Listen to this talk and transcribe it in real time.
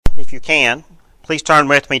if you can, please turn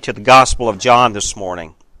with me to the Gospel of John this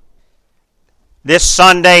morning. This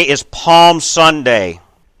Sunday is Palm Sunday,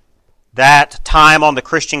 that time on the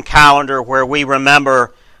Christian calendar where we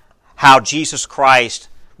remember how Jesus Christ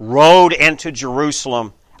rode into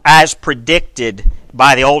Jerusalem as predicted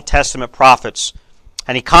by the Old Testament prophets.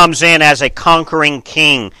 And he comes in as a conquering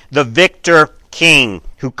king, the victor king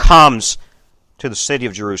who comes to the city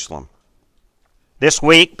of Jerusalem. This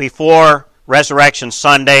week before Resurrection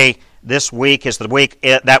Sunday, this week is the week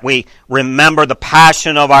that we remember the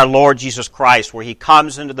passion of our Lord Jesus Christ, where he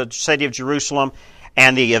comes into the city of Jerusalem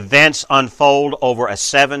and the events unfold over a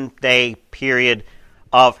 7-day period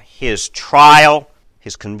of his trial,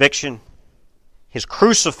 his conviction, his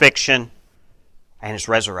crucifixion, and his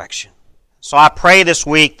resurrection. So I pray this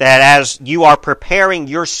week that as you are preparing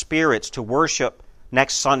your spirits to worship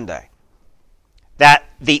next Sunday, that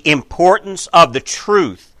the importance of the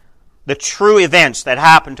true events that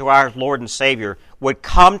happened to our Lord and Savior would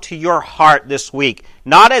come to your heart this week,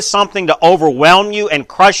 not as something to overwhelm you and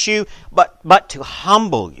crush you, but to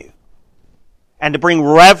humble you and to bring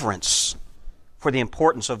reverence for the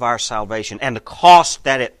importance of our salvation and the cost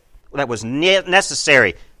that was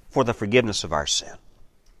necessary for the forgiveness of our sin.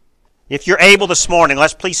 If you're able this morning,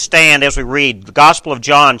 let's please stand as we read the Gospel of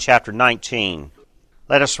John, chapter 19.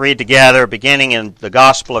 Let us read together, beginning in the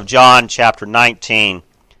Gospel of John, chapter 19,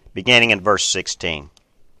 beginning in verse 16.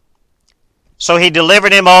 So he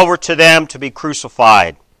delivered him over to them to be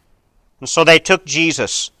crucified. And so they took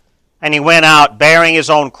Jesus, and he went out bearing his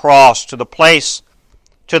own cross to the place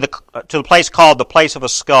called the place of a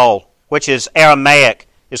skull, which is Aramaic,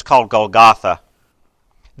 is called Golgotha.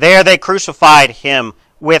 There they crucified him,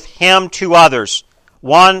 with him 2 others,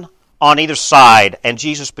 one on either side, and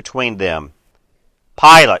Jesus between them.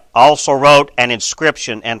 Pilate also wrote an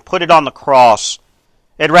inscription and put it on the cross.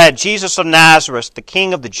 It read, Jesus of Nazareth, the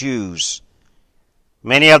King of the Jews.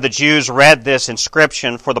 Many of the Jews read this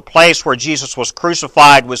inscription, for the place where Jesus was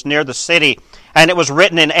crucified was near the city, and it was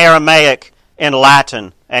written in Aramaic, in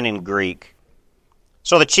Latin, and in Greek.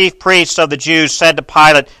 So the chief priests of the Jews said to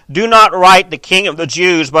Pilate, do not write the King of the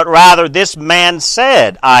Jews, but rather this man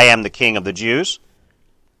said, I am the King of the Jews.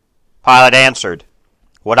 Pilate answered,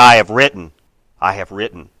 what I have written, I have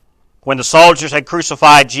written. When the soldiers had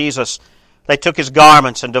crucified Jesus, they took his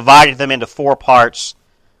garments and divided them into 4 parts,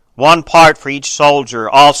 1 part for each soldier,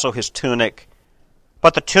 also his tunic.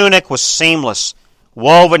 But the tunic was seamless,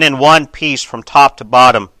 woven in one piece from top to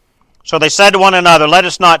bottom. So they said to one another, let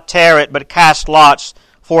us not tear it, but cast lots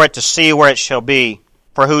for it to see where it shall be,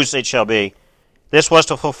 for whose it shall be. This was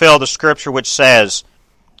to fulfill the scripture which says,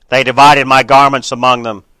 they divided my garments among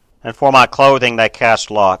them, and for my clothing they cast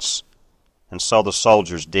lots. And so the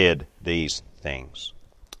soldiers did these things.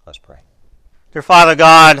 Let's pray. Dear Father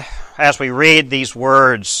God, as we read these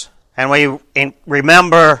words, and we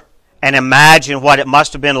remember and imagine what it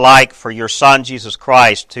must have been like for your Son, Jesus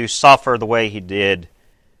Christ, to suffer the way he did,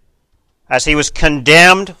 as he was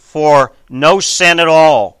condemned for no sin at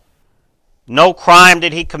all. No crime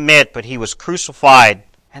did he commit, but he was crucified,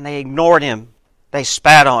 and they ignored him. They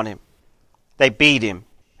spat on him. They beat him,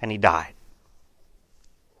 and he died.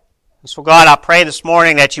 And so God, I pray this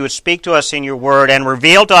morning that you would speak to us in your word and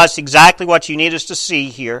reveal to us exactly what you need us to see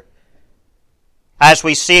here, as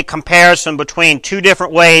we see a comparison between 2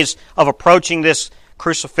 different ways of approaching this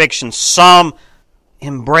crucifixion. Some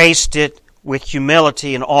embraced it with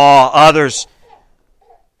humility and awe. Others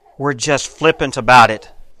were just flippant about it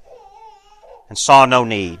and saw no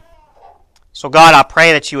need. So God, I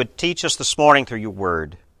pray that you would teach us this morning through your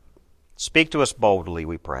word. Speak to us boldly,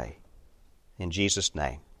 we pray. In Jesus'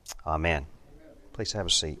 name, amen. Please have a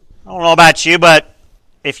seat. I don't know about you, but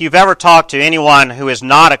if you've ever talked to anyone who is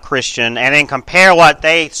not a Christian and then compare what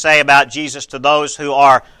they say about Jesus to those who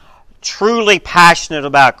are truly passionate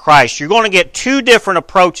about Christ, you're going to get 2 different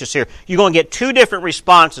approaches here. You're going to get 2 different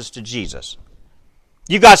responses to Jesus.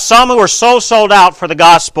 You've got some who are so sold out for the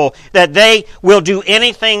gospel that they will do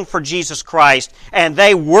anything for Jesus Christ, and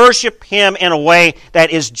they worship him in a way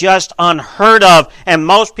that is just unheard of, and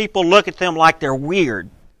most people look at them like they're weird.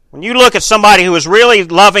 When you look at somebody who is really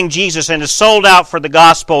loving Jesus and is sold out for the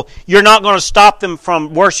gospel, you're not going to stop them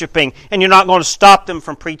from worshiping, and you're not going to stop them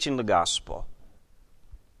from preaching the gospel.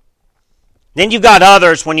 Then you've got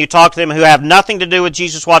others, when you talk to them, who have nothing to do with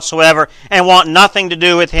Jesus whatsoever and want nothing to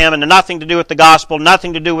do with him and nothing to do with the gospel,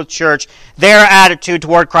 nothing to do with church. Their attitude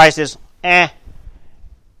toward Christ is, You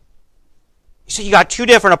see, you got 2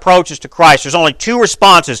 different approaches to Christ. There's only 2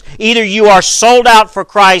 responses. Either you are sold out for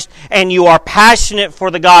Christ and you are passionate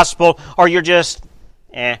for the gospel, or you're just,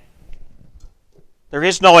 There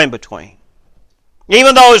is no in between.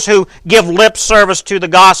 Even those who give lip service to the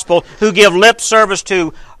gospel, who give lip service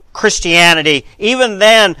to Christianity, even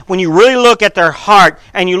then, when you really look at their heart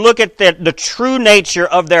and you look at the true nature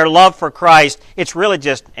of their love for Christ, it's really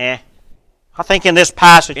just I think in this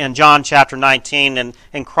passage in John chapter 19 and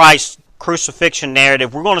in Christ's crucifixion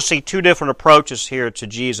narrative, we're going to see two different approaches here to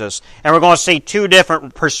Jesus. And we're going to see two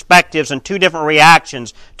different perspectives and two different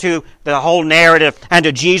reactions to the whole narrative and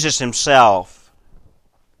to Jesus himself.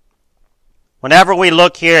 Whenever we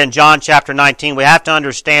look here in John chapter 19, we have to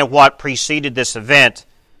understand what preceded this event.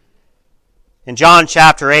 In John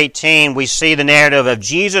chapter 18, we see the narrative of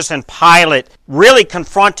Jesus and Pilate really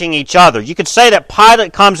confronting each other. You could say that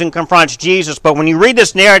Pilate comes and confronts Jesus, but when you read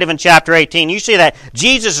this narrative in chapter 18, you see that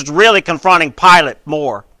Jesus is really confronting Pilate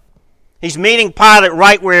more. He's meeting Pilate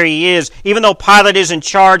right where he is, even though Pilate is in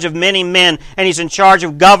charge of many men, and he's in charge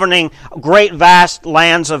of governing great vast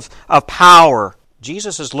lands of power.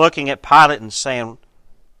 Jesus is looking at Pilate and saying,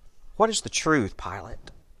 "What is the truth, Pilate?"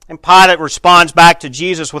 And Pilate responds back to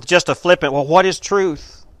Jesus with just a flippant, "Well, what is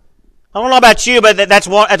truth?" I don't know about you, but that's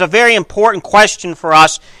a very important question for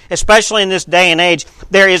us, especially in this day and age.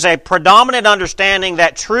 There is a predominant understanding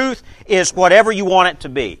that truth is whatever you want it to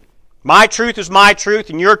be. My truth is my truth,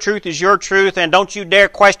 and your truth is your truth, and don't you dare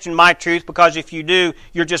question my truth, because if you do,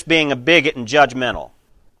 you're just being a bigot and judgmental.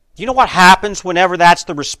 You know what happens whenever that's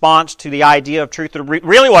the response to the idea of truth?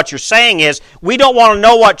 Really what you're saying is, we don't want to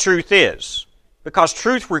know what truth is. Because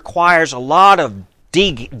truth requires a lot of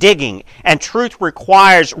digging, and truth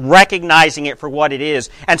requires recognizing it for what it is.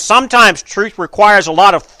 And sometimes truth requires a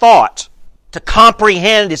lot of thought to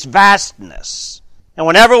comprehend its vastness. And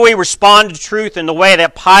whenever we respond to truth in the way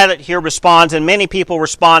that Pilate here responds, and many people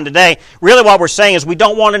respond today, really what we're saying is we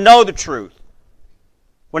don't want to know the truth.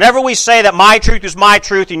 Whenever we say that my truth is my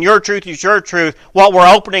truth and your truth is your truth, what we're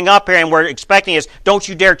opening up here and we're expecting is, don't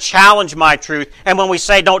you dare challenge my truth. And when we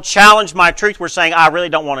say, don't challenge my truth, we're saying, I really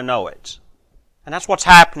don't want to know it. And that's what's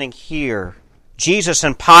happening here. Jesus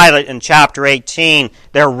and Pilate in chapter 18,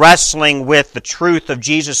 they're wrestling with the truth of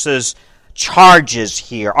Jesus' charges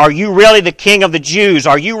here. Are you really the king of the Jews?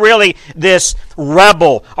 Are you really this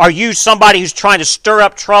rebel? Are you somebody who's trying to stir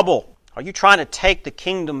up trouble? Are you trying to take the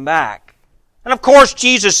kingdom back? And of course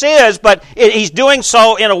Jesus is, but he's doing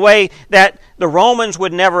so in a way that the Romans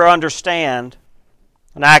would never understand,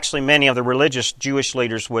 and actually many of the religious Jewish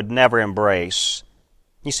leaders would never embrace.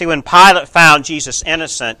 You see, when Pilate found Jesus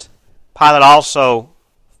innocent, Pilate also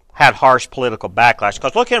had harsh political backlash.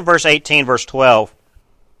 Because look in verse 18, verse 12.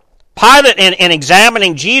 Pilate, in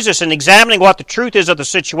examining Jesus and examining what the truth is of the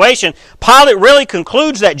situation, Pilate really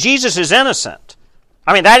concludes that Jesus is innocent.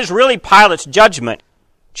 I mean, that is really Pilate's judgment.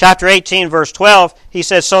 Chapter 18, verse 12, he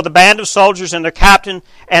says, "So the band of soldiers and their captain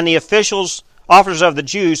and the officials, officers of the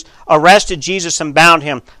Jews, arrested Jesus and bound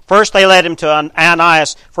him. First they led him to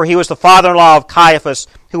Ananias, for he was the father-in-law of Caiaphas,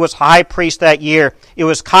 who was high priest that year. It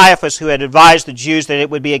was Caiaphas who had advised the Jews that it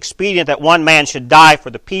would be expedient that one man should die for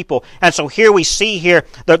the people." And so here we see here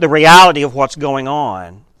the reality of what's going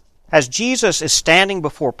on. As Jesus is standing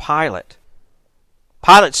before Pilate,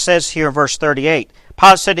 Pilate says here in verse 38,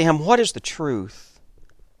 Pilate said to him, "What is the truth?"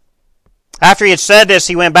 After he had said this,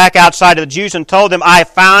 he went back outside of the Jews and told them, "I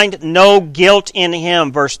find no guilt in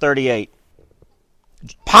him," verse 38.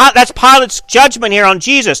 That's Pilate's judgment here on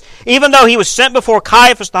Jesus. Even though he was sent before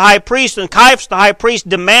Caiaphas the high priest, and Caiaphas the high priest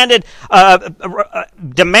demanded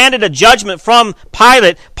a judgment from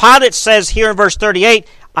Pilate, Pilate says here in verse 38,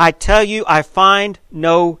 "I tell you, I find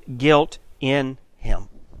no guilt in him."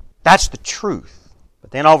 That's the truth. But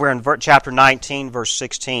then over in chapter 19, verse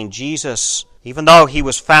 16, Jesus, even though he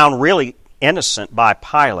was found really innocent by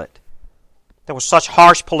Pilate, there was such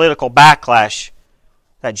harsh political backlash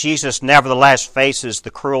that Jesus nevertheless faces the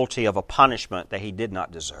cruelty of a punishment that he did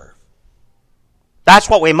not deserve. That's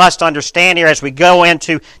what we must understand here as we go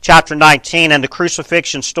into chapter 19 and the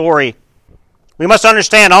crucifixion story. We must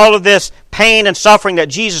understand all of this pain and suffering that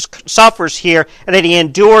Jesus suffers here and that he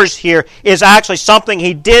endures here is actually something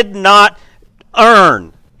he did not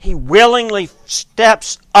earn. He willingly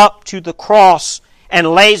steps up to the cross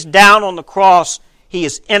and lays down on the cross. He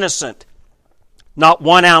is innocent. Not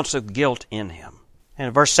 1 ounce of guilt in him. And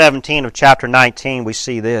in verse 17 of chapter 19 we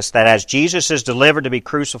see this, that as Jesus is delivered to be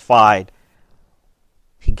crucified,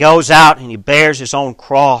 he goes out and he bears his own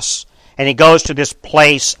cross. And he goes to this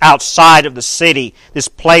place outside of the city, this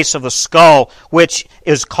place of the skull, which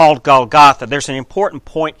is called Golgotha. There's an important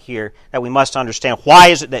point here that we must understand. Why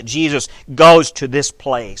is it that Jesus goes to this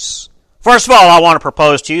place? First of all, I want to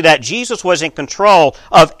propose to you that Jesus was in control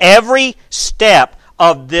of every step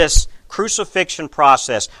of this crucifixion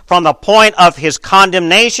process, from the point of his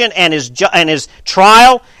condemnation and his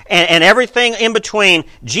trial and everything in between,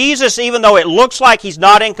 Jesus, even though it looks like He's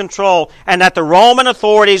not in control, and that the Roman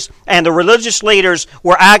authorities and the religious leaders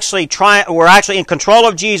were actually in control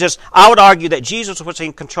of Jesus, I would argue that Jesus was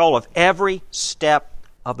in control of every step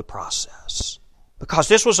of the process. Because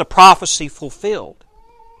this was a prophecy fulfilled.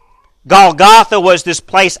 Golgotha was this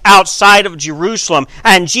place outside of Jerusalem,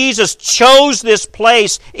 and Jesus chose this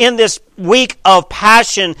place in this week of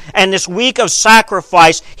passion and this week of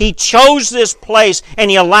sacrifice. He chose this place, and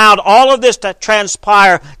He allowed all of this to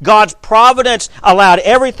transpire. God's providence allowed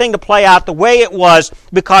everything to play out the way it was,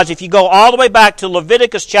 because if you go all the way back to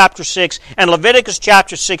Leviticus chapter 6 and Leviticus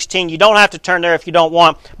chapter 16, you don't have to turn there if you don't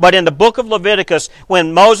want, but in the book of Leviticus,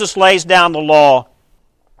 when Moses lays down the law,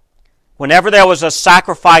 whenever there was a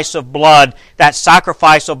sacrifice of blood, that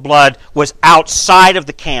sacrifice of blood was outside of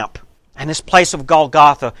the camp. And this place of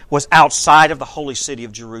Golgotha was outside of the holy city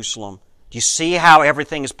of Jerusalem. Do you see how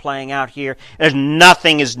everything is playing out here?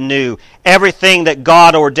 Nothing is new. Everything that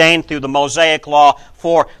God ordained through the Mosaic Law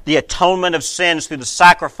for the atonement of sins through the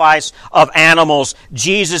sacrifice of animals,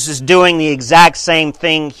 Jesus is doing the exact same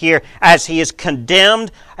thing here. As He is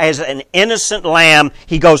condemned as an innocent lamb,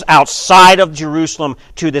 He goes outside of Jerusalem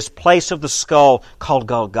to this place of the skull called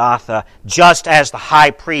Golgotha, just as the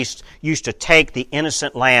high priest used to take the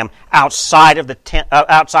innocent lamb outside of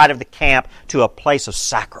the camp to a place of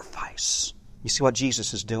sacrifice. You see what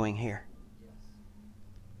Jesus is doing here?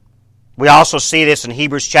 We also see this in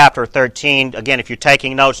Hebrews chapter 13. Again, if you're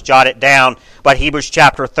taking notes, jot it down. But Hebrews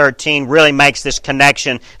chapter 13 really makes this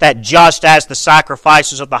connection that just as the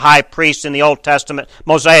sacrifices of the high priest in the Old Testament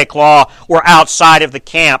Mosaic Law were outside of the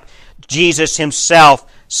camp, Jesus Himself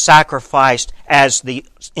sacrificed as the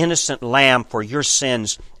innocent lamb for your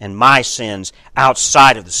sins and my sins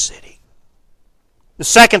outside of the city. The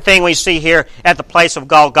second thing we see here at the place of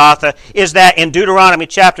Golgotha is that in Deuteronomy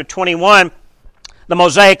chapter 21, the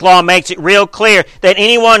Mosaic Law makes it real clear that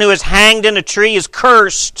anyone who is hanged in a tree is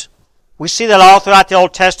cursed. We see that all throughout the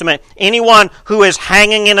Old Testament. Anyone who is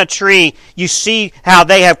hanging in a tree, you see how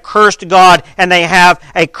they have cursed God and they have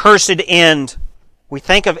a cursed end. We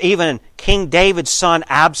think of even King David's son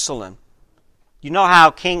Absalom. You know how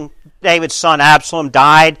King David's son Absalom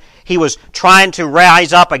died? He was trying to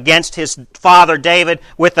rise up against his father David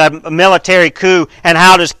with a military coup. And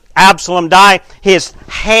how does Absalom die? His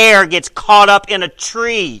hair gets caught up in a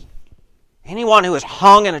tree. Anyone who is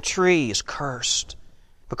hung in a tree is cursed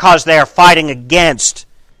because they are fighting against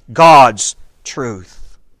God's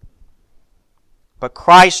truth. But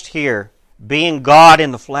Christ here, being God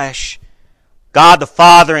in the flesh, God the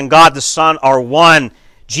Father and God the Son are one.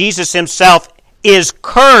 Jesus Himself is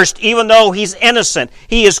cursed even though He's innocent.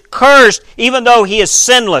 He is cursed even though He is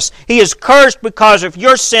sinless. He is cursed because of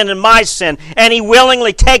your sin and my sin, and He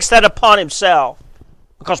willingly takes that upon Himself.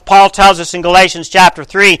 Because Paul tells us in Galatians chapter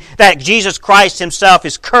 3 that Jesus Christ Himself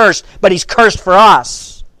is cursed, but He's cursed for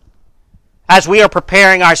us. As we are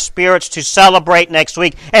preparing our spirits to celebrate next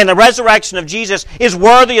week, and the resurrection of Jesus is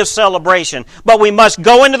worthy of celebration, but we must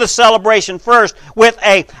go into the celebration first with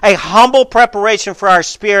a humble preparation for our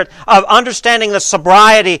spirit of understanding the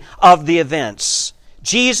sobriety of the events.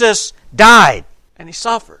 Jesus died, and He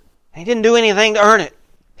suffered. He didn't do anything to earn it.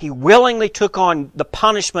 He willingly took on the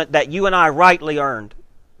punishment that you and I rightly earned.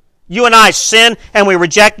 You and I sin and we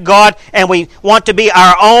reject God and we want to be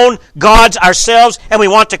our own gods ourselves and we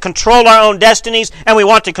want to control our own destinies and we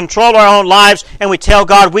want to control our own lives and we tell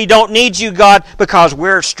God we don't need you, God, because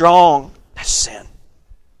we're strong. That's sin.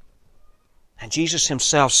 And Jesus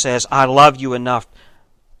Himself says, I love you enough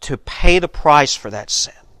to pay the price for that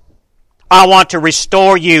sin. I want to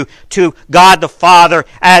restore you to God the Father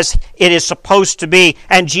as it is supposed to be.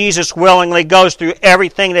 And Jesus willingly goes through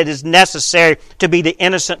everything that is necessary to be the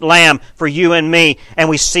innocent lamb for you and me. And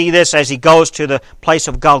we see this as He goes to the place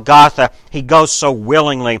of Golgotha. He goes so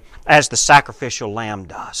willingly as the sacrificial lamb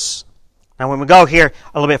does. Now when we go here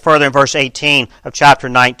a little bit further in verse 18 of chapter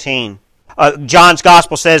 19, John's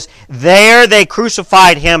Gospel says, there they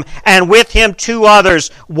crucified Him, and with Him 2 others,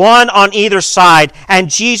 one on either side, and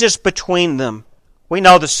Jesus between them. We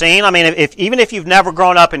know the scene. I mean, even if you've never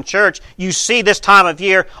grown up in church, you see this time of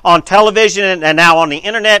year on television and now on the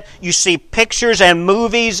internet, you see pictures and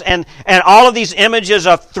movies and all of these images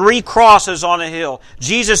of 3 crosses on a hill.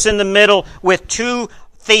 Jesus in the middle with 2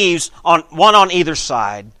 thieves, one on either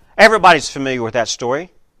side. Everybody's familiar with that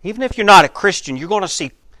story. Even if you're not a Christian, you're going to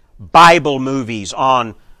see Bible movies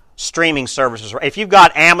on streaming services. If you've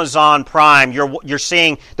got Amazon Prime, you're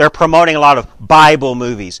seeing they're promoting a lot of Bible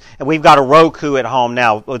movies. And we've got a Roku at home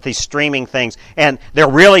now with these streaming things. And they're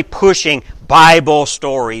really pushing Bible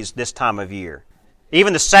stories this time of year.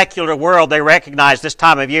 Even the secular world, they recognize this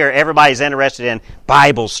time of year, everybody's interested in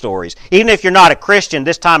Bible stories. Even if you're not a Christian,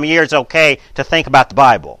 this time of year it's okay to think about the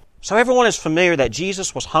Bible. So everyone is familiar that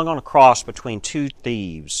Jesus was hung on a cross between two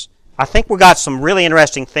thieves. I think we've got some really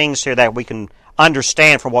interesting things here that we can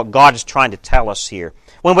understand from what God is trying to tell us here.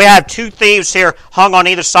 When we have two thieves here hung on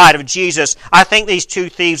either side of Jesus, I think these two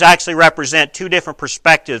thieves actually represent two different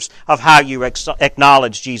perspectives of how you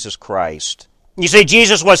acknowledge Jesus Christ. You see,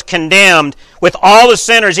 Jesus was condemned with all the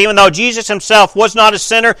sinners, even though Jesus himself was not a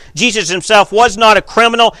sinner, Jesus himself was not a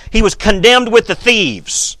criminal, he was condemned with the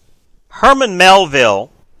thieves. Herman Melville,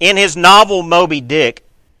 in his novel Moby Dick,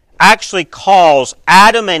 actually calls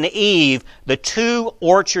Adam and Eve the two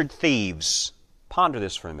orchard thieves. Ponder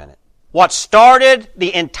this for a minute. What started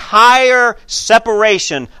the entire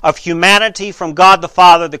separation of humanity from God the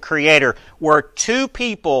Father, the Creator, were two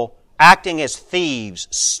people acting as thieves,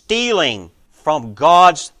 stealing from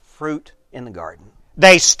God's fruit in the garden.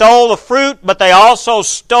 They stole the fruit, but they also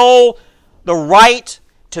stole the right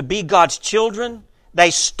to be God's children.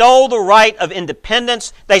 They stole the right of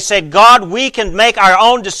independence. They said, God, we can make our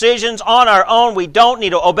own decisions on our own. We don't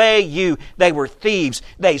need to obey you. They were thieves.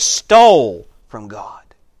 They stole from God.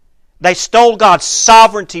 They stole God's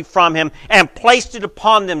sovereignty from Him and placed it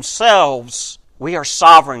upon themselves. We are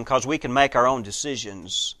sovereign because we can make our own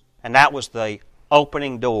decisions. And that was the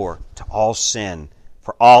opening door to all sin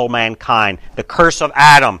for all mankind. The curse of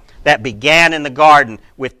Adam that began in the garden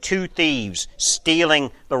with two thieves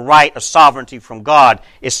stealing the right of sovereignty from God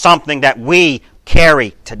is something that we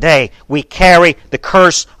carry today. We carry the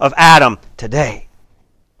curse of Adam today.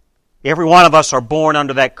 Every one of us are born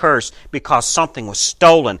under that curse because something was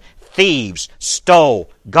stolen. Thieves stole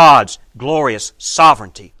God's glorious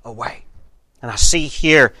sovereignty away. And I see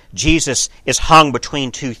here Jesus is hung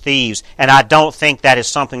between two thieves, and I don't think that is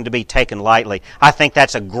something to be taken lightly. I think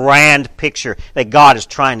that's a grand picture that God is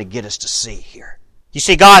trying to get us to see here. You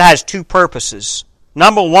see, God has two purposes.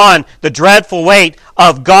 Number one, the dreadful weight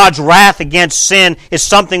of God's wrath against sin is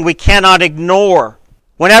something we cannot ignore.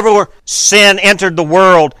 Whenever sin entered the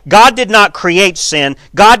world, God did not create sin.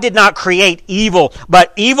 God did not create evil,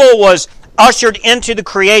 but evil was ushered into the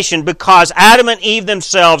creation because Adam and Eve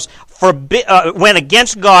themselves went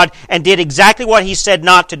against God and did exactly what He said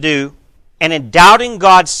not to do. And in doubting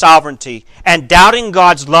God's sovereignty and doubting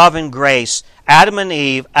God's love and grace, Adam and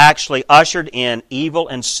Eve actually ushered in evil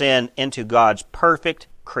and sin into God's perfect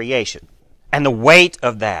creation. And the weight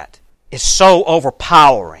of that is so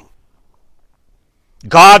overpowering.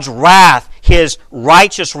 God's wrath, His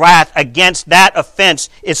righteous wrath against that offense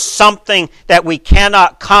is something that we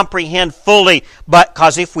cannot comprehend fully, but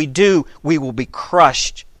because if we do, we will be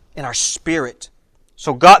crushed in our spirit.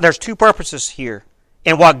 So there's two purposes here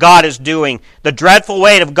in what God is doing. The dreadful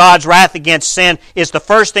weight of God's wrath against sin is the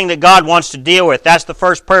first thing that God wants to deal with. That's the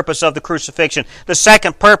first purpose of the crucifixion. The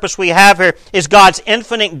second purpose we have here is God's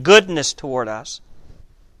infinite goodness toward us.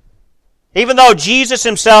 Even though Jesus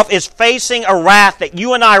Himself is facing a wrath that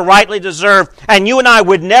you and I rightly deserve, and you and I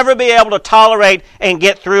would never be able to tolerate and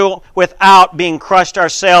get through without being crushed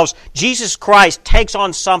ourselves, Jesus Christ takes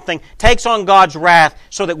on God's wrath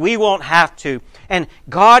so that we won't have to. And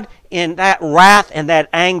God, in that wrath and that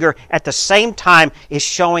anger, at the same time, is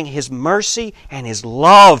showing His mercy and His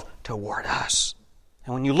love toward us.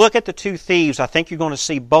 And when you look at the two thieves, I think you're going to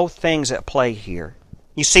see both things at play here.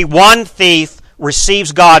 You see, one thief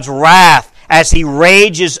receives God's wrath as he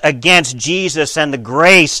rages against Jesus and the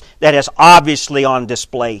grace that is obviously on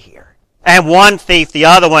display here. And one thief, the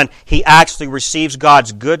other one, he actually receives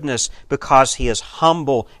God's goodness because he is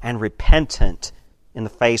humble and repentant in the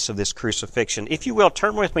face of this crucifixion. If you will,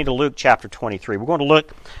 turn with me to Luke chapter 23. We're going to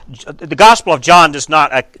look, the Gospel of John does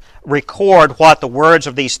not record what the words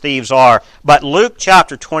of these thieves are, but Luke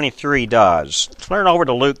chapter 23 does. Let's turn over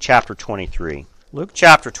to Luke chapter 23. Luke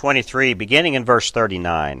chapter 23, beginning in verse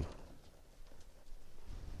 39.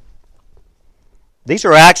 This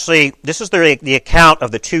is the account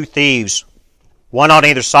of the two thieves, one on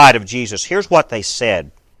either side of Jesus. Here's what they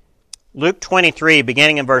said. Luke 23,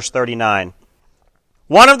 beginning in verse 39.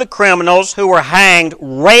 One of the criminals who were hanged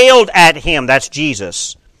railed at him, that's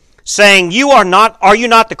Jesus, saying, Are you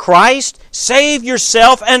not the Christ? Save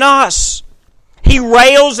yourself and us. He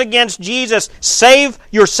rails against Jesus. Save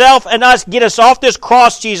yourself and us. Get us off this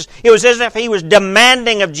cross, Jesus. It was as if he was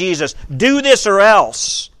demanding of Jesus, do this or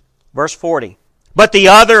else. Verse 40. But the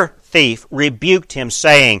other thief rebuked him,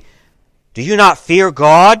 saying, Do you not fear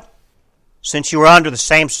God, since you are under the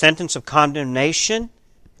same sentence of condemnation?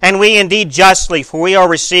 And we indeed justly, for we are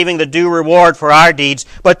receiving the due reward for our deeds,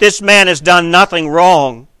 but this man has done nothing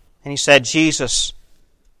wrong. And he said, Jesus,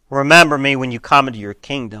 remember me when you come into your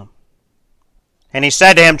kingdom. And he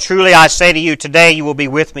said to him, "Truly I say to you, today you will be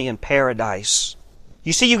with me in paradise."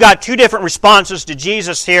 You see, you've got two different responses to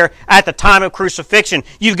Jesus here at the time of crucifixion.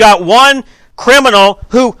 You've got one criminal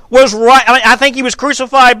who was right. I think he was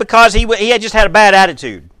crucified because he had just had a bad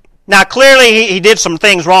attitude. Now, clearly, he did some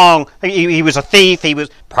things wrong. He was a thief. He was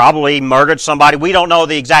probably murdered somebody. We don't know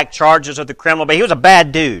the exact charges of the criminal, but he was a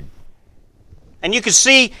bad dude. And you can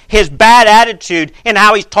see his bad attitude in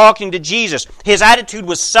how he's talking to Jesus. His attitude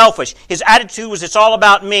was selfish. His attitude was, it's all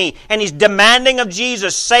about me. And he's demanding of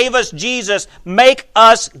Jesus, save us, Jesus. Make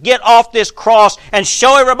us get off this cross and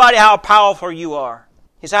show everybody how powerful you are.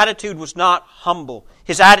 His attitude was not humble.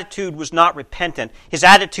 His attitude was not repentant. His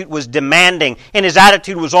attitude was demanding. And his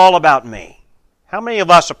attitude was all about me. How many of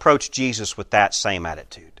us approach Jesus with that same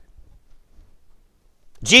attitude?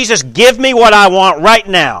 Jesus, give me what I want right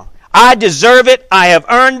now. I deserve it. I have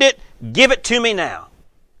earned it. Give it to me now.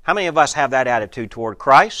 How many of us have that attitude toward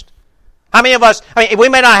Christ? How many of us, we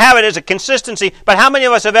may not have it as a consistency, but how many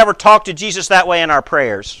of us have ever talked to Jesus that way in our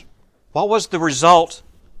prayers? What was the result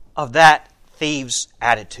of that thief's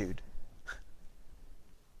attitude?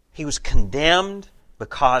 He was condemned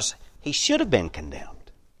because he should have been condemned.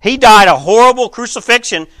 He died a horrible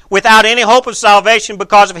crucifixion without any hope of salvation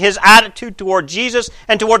because of his attitude toward Jesus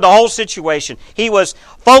and toward the whole situation. He was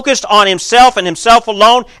focused on himself and himself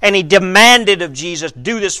alone, and he demanded of Jesus,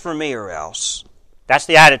 do this for me or else. That's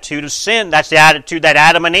the attitude of sin. That's the attitude that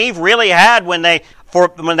Adam and Eve really had when they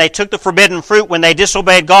took the forbidden fruit, when they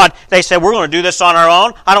disobeyed God. They said, we're going to do this on our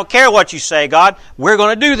own. I don't care what you say, God. We're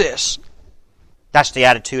going to do this. That's the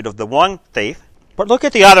attitude of the one thief. But look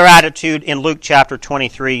at the other attitude in Luke chapter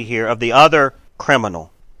 23 here of the other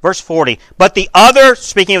criminal. Verse 40, but the other,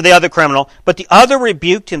 speaking of the other criminal, but the other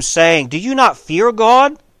rebuked him, saying, do you not fear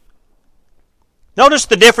God? Notice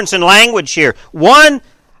the difference in language here. One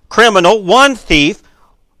criminal, one thief,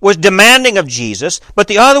 was demanding of Jesus, but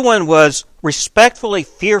the other one was respectfully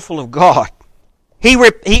fearful of God. He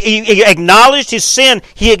acknowledged his sin.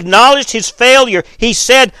 He acknowledged his failure. He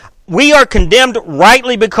said, we are condemned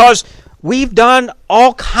rightly because we've done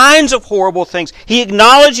all kinds of horrible things. He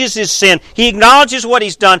acknowledges his sin. He acknowledges what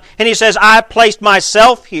he's done. And he says, I placed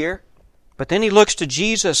myself here. But then he looks to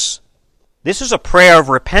Jesus. This is a prayer of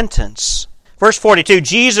repentance. Verse 42,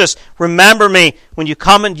 Jesus, remember me when you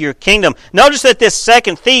come into your kingdom. Notice that this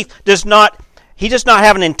second thief does not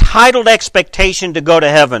have an entitled expectation to go to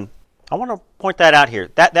heaven. I want to point that out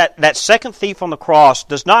here. That second thief on the cross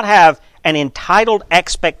does not have an entitled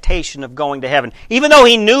expectation of going to heaven. Even though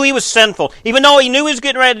he knew he was sinful, even though he knew he was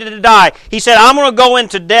getting ready to die, he said, I'm going to go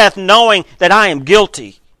into death knowing that I am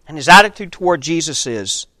guilty. And his attitude toward Jesus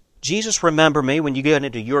is, Jesus, remember me when you get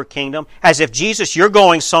into your kingdom, as if, Jesus, you're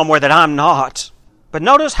going somewhere that I'm not. But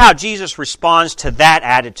notice how Jesus responds to that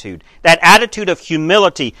attitude of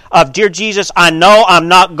humility, of, dear Jesus, I know I'm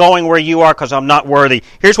not going where you are because I'm not worthy.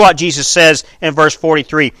 Here's what Jesus says in verse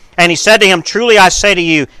 43. And he said to him, truly I say to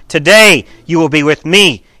you, today you will be with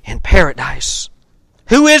me in paradise.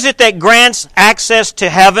 Who is it that grants access to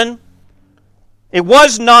heaven? It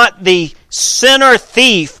was not the sinner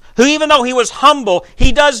thief who, even though he was humble,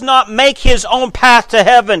 he does not make his own path to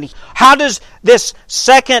heaven. How does this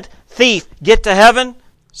second thief get to heaven?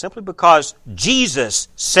 Simply because Jesus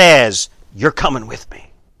says, you're coming with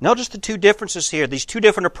me. Notice the two differences here, these two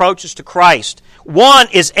different approaches to Christ. One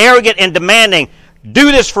is arrogant and demanding,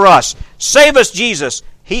 do this for us, save us, Jesus.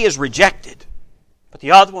 He is rejected. But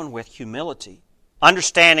the other one with humility,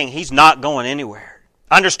 understanding he's not going anywhere,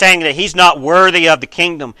 understanding that he's not worthy of the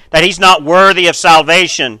kingdom, that he's not worthy of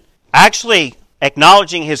salvation, actually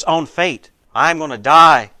acknowledging his own fate. I'm going to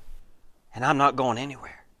die, and I'm not going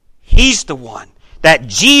anywhere. He's the one that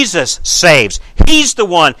Jesus saves. He's the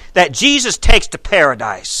one that Jesus takes to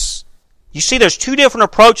paradise. You see, there's two different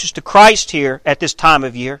approaches to Christ here at this time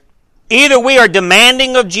of year. Either we are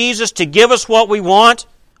demanding of Jesus to give us what we want,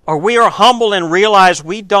 or we are humble and realize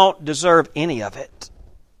we don't deserve any of it.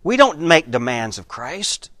 We don't make demands of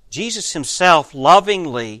Christ. Jesus himself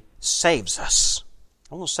lovingly saves us.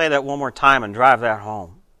 I'm going to say that one more time and drive that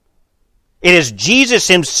home. It is Jesus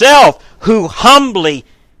himself who humbly,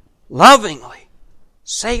 lovingly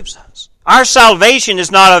saves us. Our salvation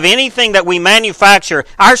is not of anything that we manufacture.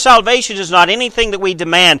 Our salvation is not anything that we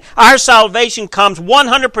demand. Our salvation comes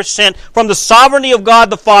 100% from the sovereignty of God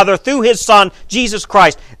the Father through His Son, Jesus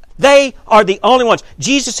Christ. They are the only ones.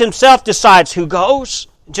 Jesus himself decides who goes.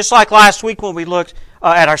 Just like last week when we looked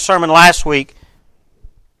at our sermon last week,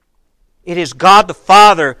 it is God the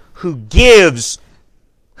Father who gives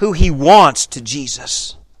who He wants to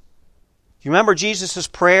Jesus. You remember Jesus'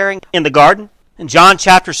 prayer in the garden? In John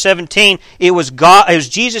chapter 17, it was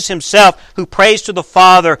Jesus himself who prays to the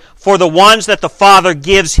Father for the ones that the Father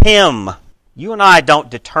gives him. You and I don't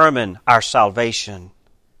determine our salvation.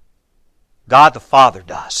 God the Father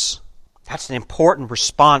does. That's an important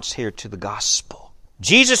response here to the gospel.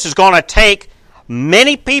 Jesus is going to take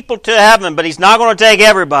many people to heaven, but he's not going to take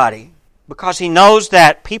everybody, because he knows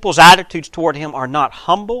that people's attitudes toward him are not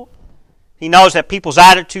humble. He knows that people's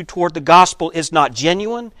attitude toward the gospel is not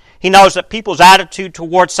genuine. He knows that people's attitude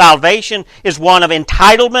toward salvation is one of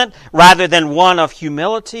entitlement rather than one of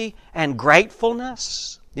humility and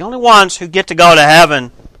gratefulness. The only ones who get to go to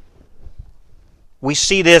heaven, we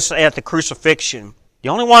see this at the crucifixion. The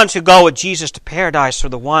only ones who go with Jesus to paradise are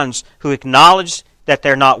the ones who acknowledge that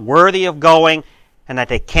they're not worthy of going and that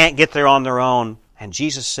they can't get there on their own. And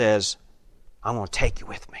Jesus says, I'm going to take you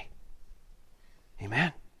with me.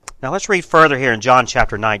 Amen. Now let's read further here in John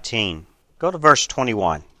chapter 19. Go to verse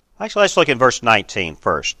 21. Actually, let's look at verse 19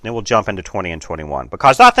 first. Then we'll jump into 20 and 21.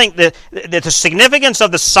 Because I think that the significance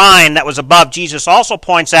of the sign that was above Jesus also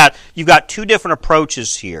points out you've got two different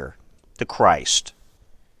approaches here to Christ.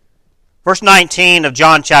 Verse 19 of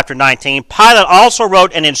John chapter 19, Pilate also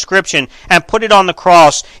wrote an inscription and put it on the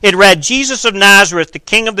cross. It read, Jesus of Nazareth, the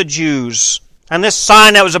King of the Jews. And this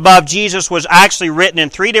sign that was above Jesus was actually written in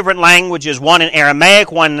three different languages, one in Aramaic,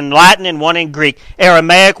 one in Latin, and one in Greek.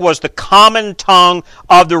 Aramaic was the common tongue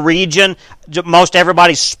of the region. Most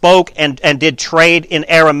everybody spoke and did trade in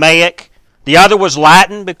Aramaic. The other was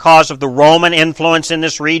Latin because of the Roman influence in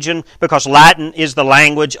this region, because Latin is the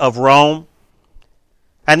language of Rome.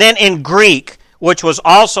 And then in Greek, which was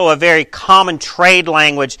also a very common trade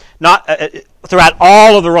language throughout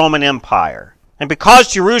all of the Roman Empire. And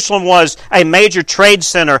because Jerusalem was a major trade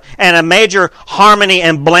center and a major harmony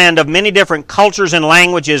and blend of many different cultures and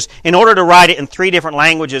languages, in order to write it in three different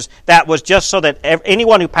languages, that was just so that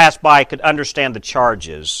anyone who passed by could understand the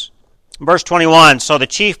charges. Verse 21, so the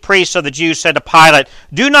chief priests of the Jews said to Pilate,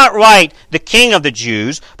 do not write the King of the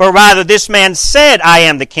Jews, but rather this man said, I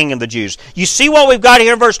am the King of the Jews. You see what we've got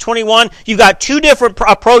here in verse 21? You've got two different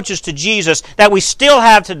approaches to Jesus that we still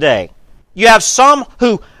have today. You have some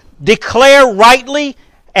who declare rightly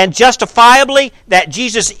and justifiably that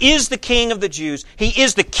Jesus is the King of the Jews. He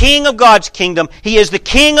is the King of God's kingdom. He is the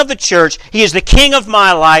King of the church. He is the King of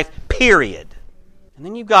my life, period. And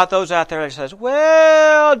then you've got those out there that says,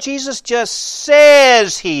 well, Jesus just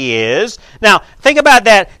says he is. Now, think about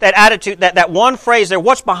that attitude, that one phrase there.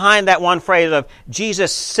 What's behind that one phrase of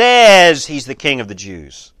Jesus says he's the King of the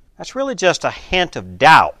Jews? That's really just a hint of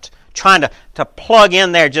doubt, trying to plug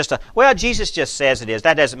in there well, Jesus just says it is.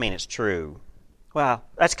 That doesn't mean it's true. Well,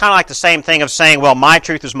 that's kind of like the same thing of saying, well, my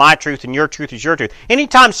truth is my truth and your truth is your truth.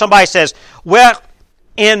 Anytime somebody says, well,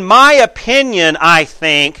 in my opinion, I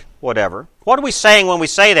think, whatever. What are we saying when we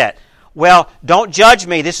say that? Well, don't judge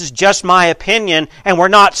me. This is just my opinion, and we're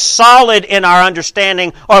not solid in our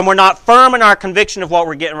understanding, or we're not firm in our conviction of what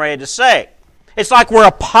we're getting ready to say. It's like we're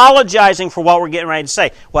apologizing for what we're getting ready to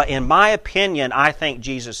say. Well, in my opinion, I think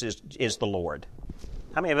Jesus is the Lord.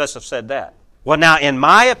 How many of us have said that? Well, now, in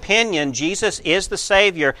my opinion, Jesus is the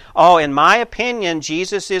Savior. Oh, in my opinion,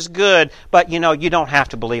 Jesus is good, but you don't have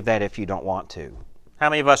to believe that if you don't want to. How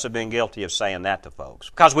many of us have been guilty of saying that to folks?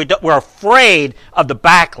 Because we're afraid of the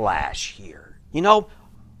backlash here.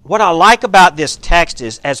 What I like about this text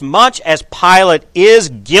is, as much as Pilate is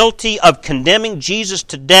guilty of condemning Jesus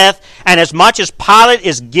to death, and as much as Pilate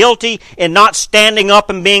is guilty in not standing up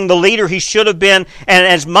and being the leader he should have been, and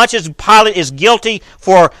as much as Pilate is guilty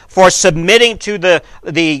for submitting to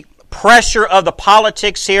the pressure of the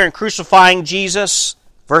politics here in crucifying Jesus,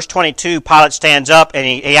 verse 22, Pilate stands up, and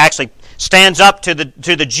he actually stands up to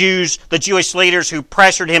the Jews, the Jewish leaders who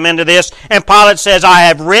pressured him into this, and Pilate says, I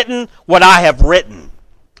have written what I have written.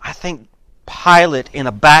 I think Pilate, in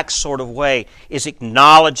a back sort of way, is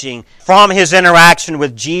acknowledging from his interaction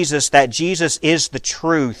with Jesus that Jesus is the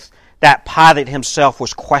truth that Pilate himself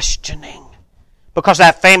was questioning. Because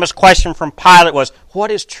that famous question from Pilate was, what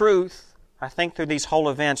is truth? I think through these whole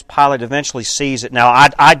events, Pilate eventually sees it. Now,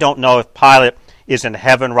 I don't know if Pilate is in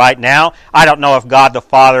heaven right now. I don't know if God the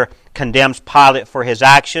Father condemns Pilate for his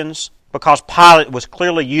actions, because Pilate was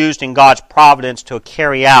clearly used in God's providence to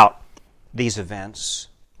carry out these events.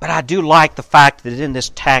 But I do like the fact that in this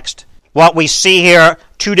text, what we see here,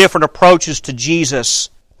 two different approaches to Jesus.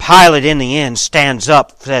 Pilate, in the end, stands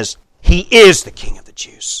up, says, he is the King of the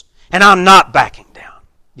Jews, and I'm not backing down.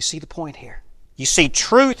 You see the point here? You see,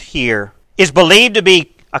 truth here is believed to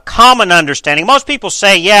be a common understanding. Most people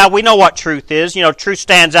say, yeah, we know what truth is. Truth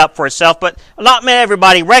stands up for itself, but not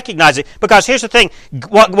everybody recognizes it. Because here's the thing,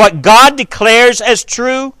 what God declares as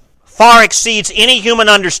true, far exceeds any human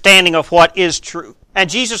understanding of what is true. And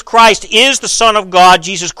Jesus Christ is the Son of God.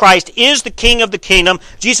 Jesus Christ is the King of the kingdom.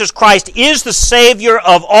 Jesus Christ is the Savior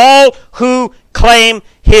of all who claim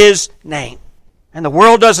His name. And the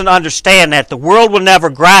world doesn't understand that. The world will never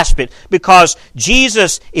grasp it because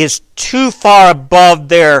Jesus is too far above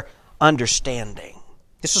their understanding.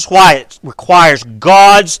 This is why it requires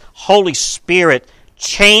God's Holy Spirit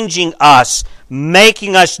changing us,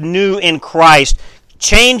 making us new in Christ,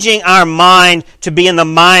 changing our mind to be in the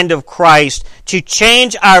mind of Christ, to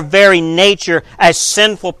change our very nature as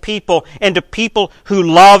sinful people into people who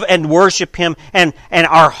love and worship Him and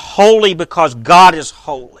are holy because God is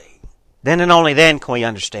holy. Then and only then can we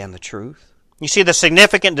understand the truth. You see the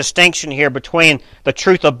significant distinction here between the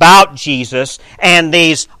truth about Jesus and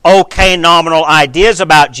these okay nominal ideas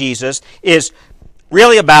about Jesus is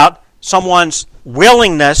really about someone's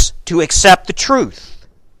willingness to accept the truth.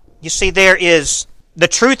 You see, there is the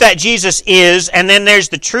truth that Jesus is, and then there's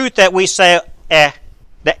the truth that we say,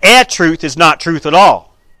 the truth is not truth at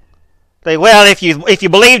all. Say, well, if you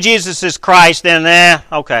believe Jesus is Christ, then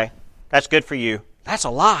okay, that's good for you. That's a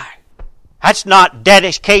lie. That's not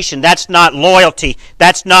dedication. That's not loyalty.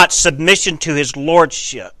 That's not submission to His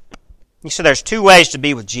lordship. You see, there's two ways to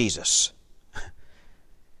be with Jesus.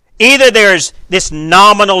 Either there's this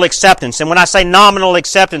nominal acceptance, and when I say nominal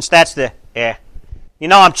acceptance, that's the You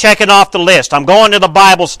know, I'm checking off the list. I'm going to the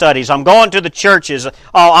Bible studies. I'm going to the churches. Oh,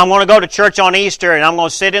 I'm going to go to church on Easter, and I'm going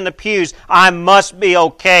to sit in the pews. I must be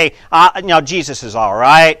okay. Jesus is all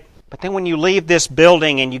right. But then when you leave this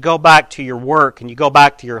building and you go back to your work and you go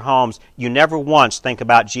back to your homes, you never once think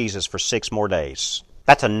about Jesus for 6 more days.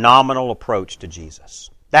 That's a nominal approach to Jesus.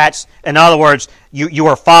 That's, in other words, you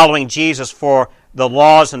are following Jesus for the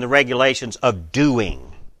laws and the regulations of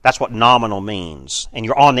doing. That's what nominal means. And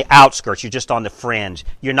you're on the outskirts. You're just on the fringe.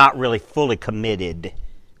 You're not really fully committed.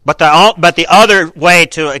 But the other way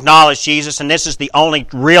to acknowledge Jesus, and this is the only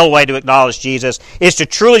real way to acknowledge Jesus, is to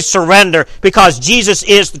truly surrender because Jesus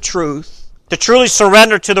is the truth. To truly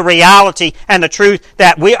surrender to the reality and the truth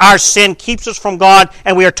that our sin keeps us from God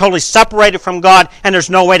and we are totally separated from God and there's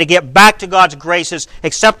no way to get back to God's graces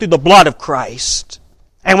except through the blood of Christ.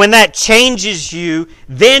 And when that changes you,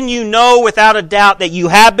 then you know without a doubt that you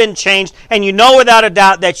have been changed, and you know without a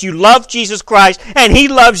doubt that you love Jesus Christ, and He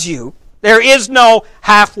loves you. There is no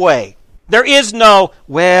halfway. There is no,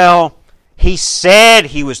 well, He said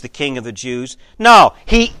He was the King of the Jews. No,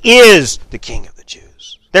 He is the King of the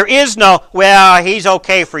Jews. There is no, well, He's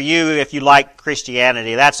okay for you if you like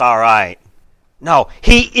Christianity. That's all right. No,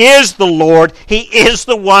 He is the Lord. He is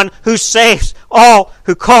the one who saves all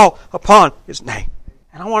who call upon His name.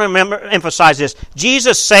 And I want to emphasize this.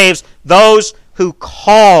 Jesus saves those who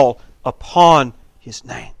call upon His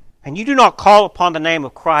name. And you do not call upon the name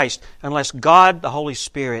of Christ unless God, the Holy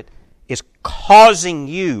Spirit, is causing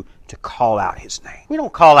you to call out His name. We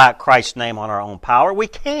don't call out Christ's name on our own power. We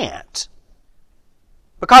can't.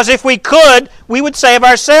 Because if we could, we would save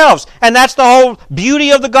ourselves. And that's the whole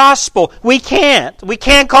beauty of the gospel. We can't. We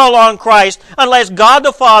can't call on Christ unless God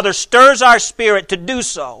the Father stirs our spirit to do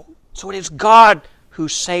so. So it is God who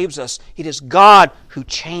saves us. It is God who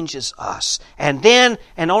changes us. And then,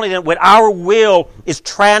 and only then, when our will is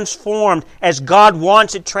transformed as God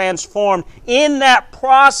wants it transformed, in that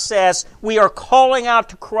process, we are calling out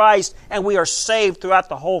to Christ and we are saved throughout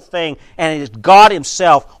the whole thing. And it is God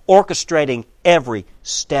Himself orchestrating every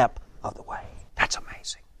step of the way. That's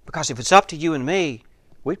amazing. Because if it's up to you and me,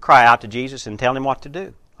 we'd cry out to Jesus and tell Him what to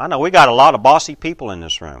do. I know we got a lot of bossy people in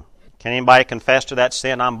this room. Can anybody confess to that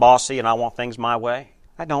sin? I'm bossy and I want things my way.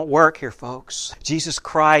 That don't work here, folks. Jesus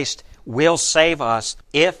Christ will save us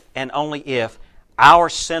if and only if our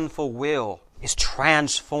sinful will is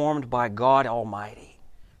transformed by God Almighty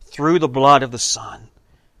through the blood of the Son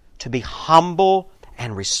to be humble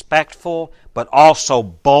and respectful, but also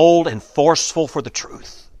bold and forceful for the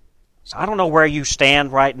truth. So I don't know where you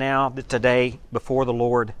stand right now today before the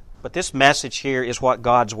Lord, but this message here is what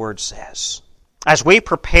God's Word says. As we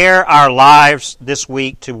prepare our lives this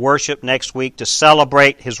week to worship next week, to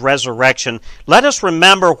celebrate His resurrection, let us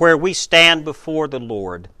remember where we stand before the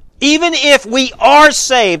Lord. Even if we are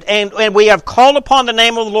saved and we have called upon the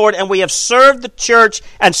name of the Lord and we have served the church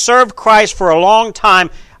and served Christ for a long time,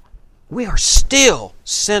 we are still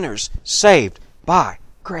sinners saved by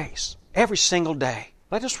grace every single day.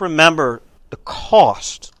 Let us remember the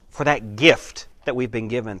cost for that gift that we've been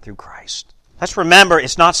given through Christ. Let's remember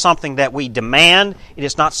it's not something that we demand. It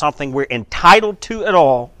is not something we're entitled to at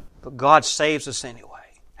all. But God saves us anyway.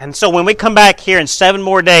 And so when we come back here in 7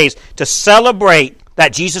 more days to celebrate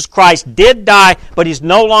that Jesus Christ did die, but He's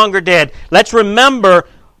no longer dead, let's remember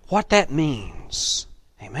what that means.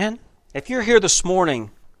 Amen? If you're here this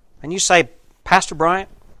morning and you say, Pastor Bryant,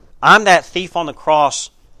 I'm that thief on the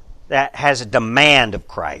cross that has a demand of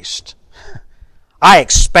Christ. I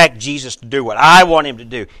expect Jesus to do what I want Him to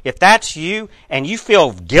do. If that's you and you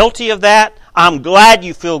feel guilty of that, I'm glad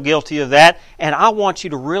you feel guilty of that, and I want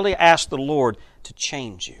you to really ask the Lord to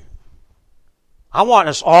change you. I want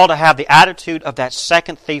us all to have the attitude of that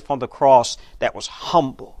second thief on the cross that was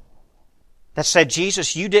humble. That said,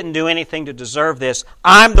 Jesus, you didn't do anything to deserve this.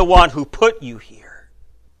 I'm the one who put you here.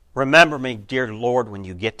 Remember me, dear Lord, when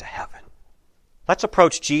you get to heaven. Let's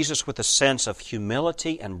approach Jesus with a sense of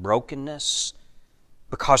humility and brokenness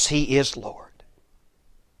because He is Lord.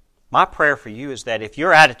 My prayer for you is that if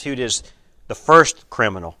your attitude is the first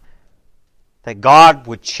criminal, that God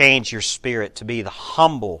would change your spirit to be the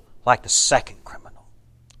humble like the second criminal,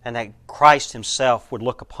 and that Christ Himself would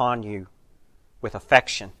look upon you with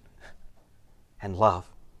affection and love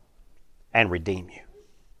and redeem you.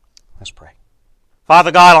 Let's pray.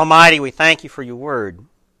 Father God Almighty, we thank You for Your Word.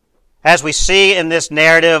 As we see in this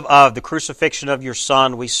narrative of the crucifixion of Your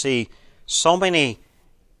Son, we see so many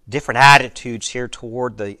different attitudes here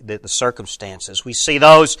toward the circumstances. We see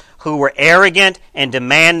those who were arrogant and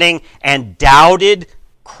demanding and doubted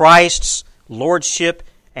Christ's lordship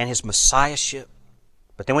and His messiahship.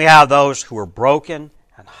 But then we have those who were broken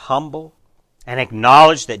and humble and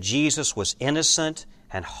acknowledged that Jesus was innocent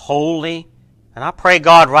and holy. And I pray,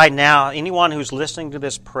 God, right now, anyone who's listening to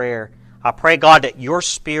this prayer, I pray, God, that Your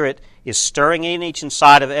Spirit is stirring in each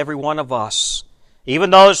inside of every one of us.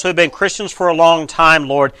 Even those who have been Christians for a long time,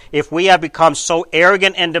 Lord, if we have become so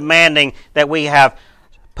arrogant and demanding that we have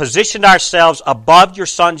positioned ourselves above Your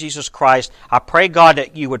Son, Jesus Christ, I pray, God,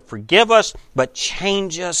 that You would forgive us, but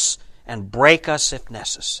change us and break us if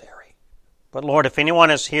necessary. But Lord, if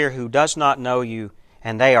anyone is here who does not know You,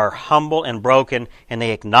 and they are humble and broken, and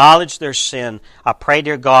they acknowledge their sin, I pray,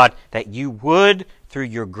 dear God, that You would, through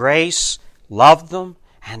Your grace, love them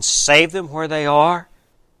and save them where they are,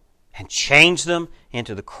 and change them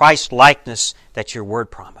into the Christ-likeness that Your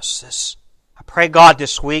Word promises. I pray, God,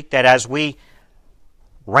 this week that as we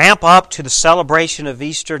ramp up to the celebration of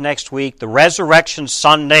Easter next week, the Resurrection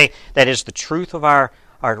Sunday that is the truth of our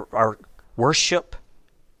worship,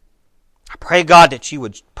 I pray, God, that You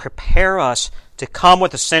would prepare us to come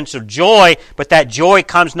with a sense of joy, but that joy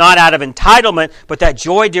comes not out of entitlement, but that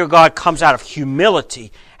joy, dear God, comes out of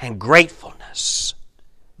humility and gratefulness.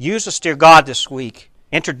 Use us, dear God, this week.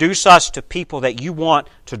 Introduce us to people that You want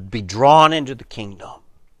to be drawn into the kingdom.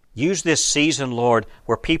 Use this season, Lord,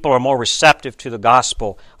 where people are more receptive to the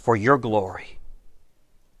gospel for Your glory.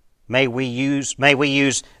 May we use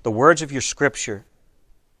the words of Your Scripture.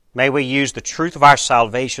 May we use the truth of our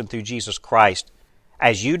salvation through Jesus Christ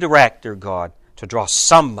as You direct, dear God, to draw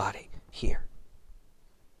somebody here.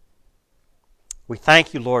 We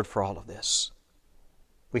thank You, Lord, for all of this.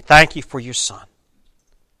 We thank You for Your Son.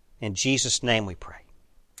 In Jesus' name we pray.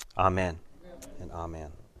 Amen and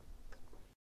amen.